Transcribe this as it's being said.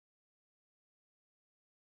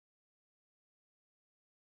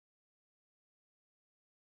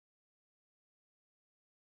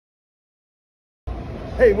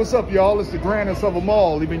Hey, what's up, y'all? It's the grandest of them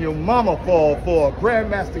all. Even your mama fall for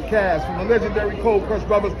Grandmaster Caz from the legendary Cold Crush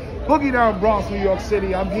Brothers, Boogie Down Bronx, New York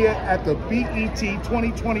City. I'm here at the BET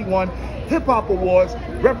 2021 Hip Hop Awards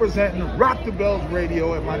representing Rock the Bells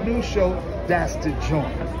Radio and my new show, That's the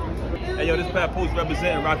Joint. Hey, yo, this Papoose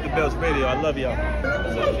representing Rock the Bells Radio. I love y'all.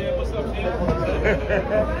 What's up, Jim? What's up, Jim?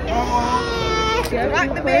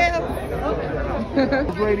 Rock the Bells.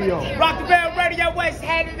 Radio. Rock the Bells Radio, what's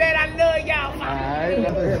happening? I love y'all.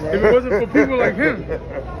 If it wasn't for people like him,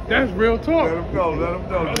 that's real talk. Let him know, let him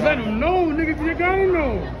know. Let him know, nigga, you gotta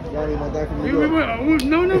know.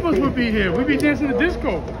 None of us would be here. We'd be dancing the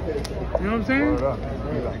disco. You know what I'm saying?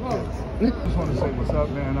 Just want to say what's up,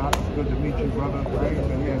 man. It's good to meet you, brother. I ain't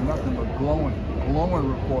been hearing nothing but glowing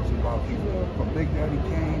reports about you, from Big Daddy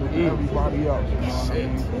Kane to everybody else. You know what I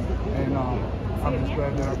mean? And I'm just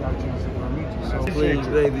glad that I got a chance to meet you. So, Please,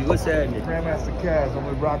 baby, what's happening? Grandmaster Caz, I'm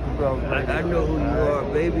with Rock the Bells. I know who you are,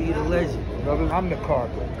 baby. You're the legend. Brother, I'm the car.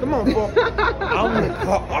 Come on, folks. I'm the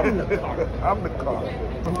car. I'm the car.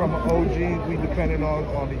 From an OG, we depended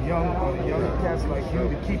on the younger cats like you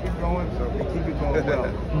to keep it going and keep it going well.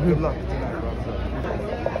 Good luck tonight, brother.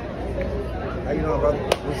 How you doing, brother?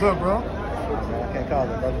 What's up, bro? Can't call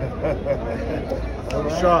it, brother. You're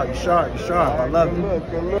sharp. I love you.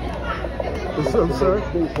 Good look. What's up, sir?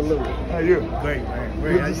 How you? Great, man.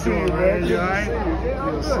 Good to see you, man. You all right?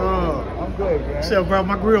 Yes, sir. I'm good, man. Shit, bro,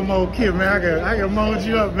 my grill mode kid, man. I can mold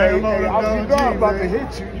you up, man. Hey, I'm about to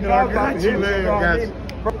hit you. You know, I got you, man. All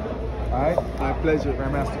right. My pleasure.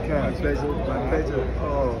 Grandmaster Caz. My pleasure.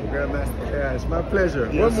 Oh, Grandmaster Caz. My pleasure.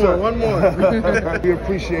 Yes, one more. We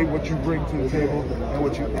appreciate what you bring to the table and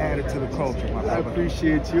what you added to the culture, my brother. I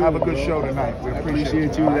appreciate you. Have a good show tonight. We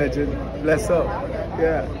appreciate you, legend. Bless up.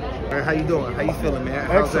 Yeah. How you doing? How you feeling, man?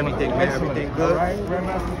 How's everything, man? Excellent. Everything good? All right,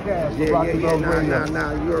 Grandmaster Caz.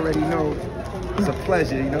 Nah. You already know. It's a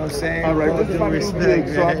pleasure, you know what I'm saying? All right, this is my respect,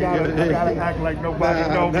 so I gotta act like nobody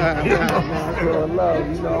knows me. Love,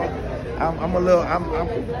 you know. I'm a little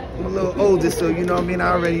older, so you know what I mean.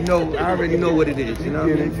 I already know what it is. You know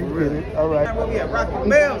what I mean? For real. All right. Where we at? Rock the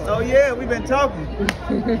Bells. Oh yeah, we've been talking.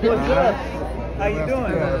 What's up? How you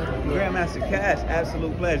doing? Grandmaster Caz.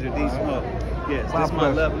 Absolute pleasure. D Smoke. Yes, this is my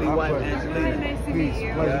lovely wife, Angelina. Nice to meet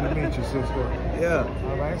you. Pleasure to meet you, sister. Yeah.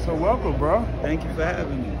 All right, so welcome, bro. Thank you for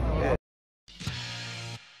having me. Yeah.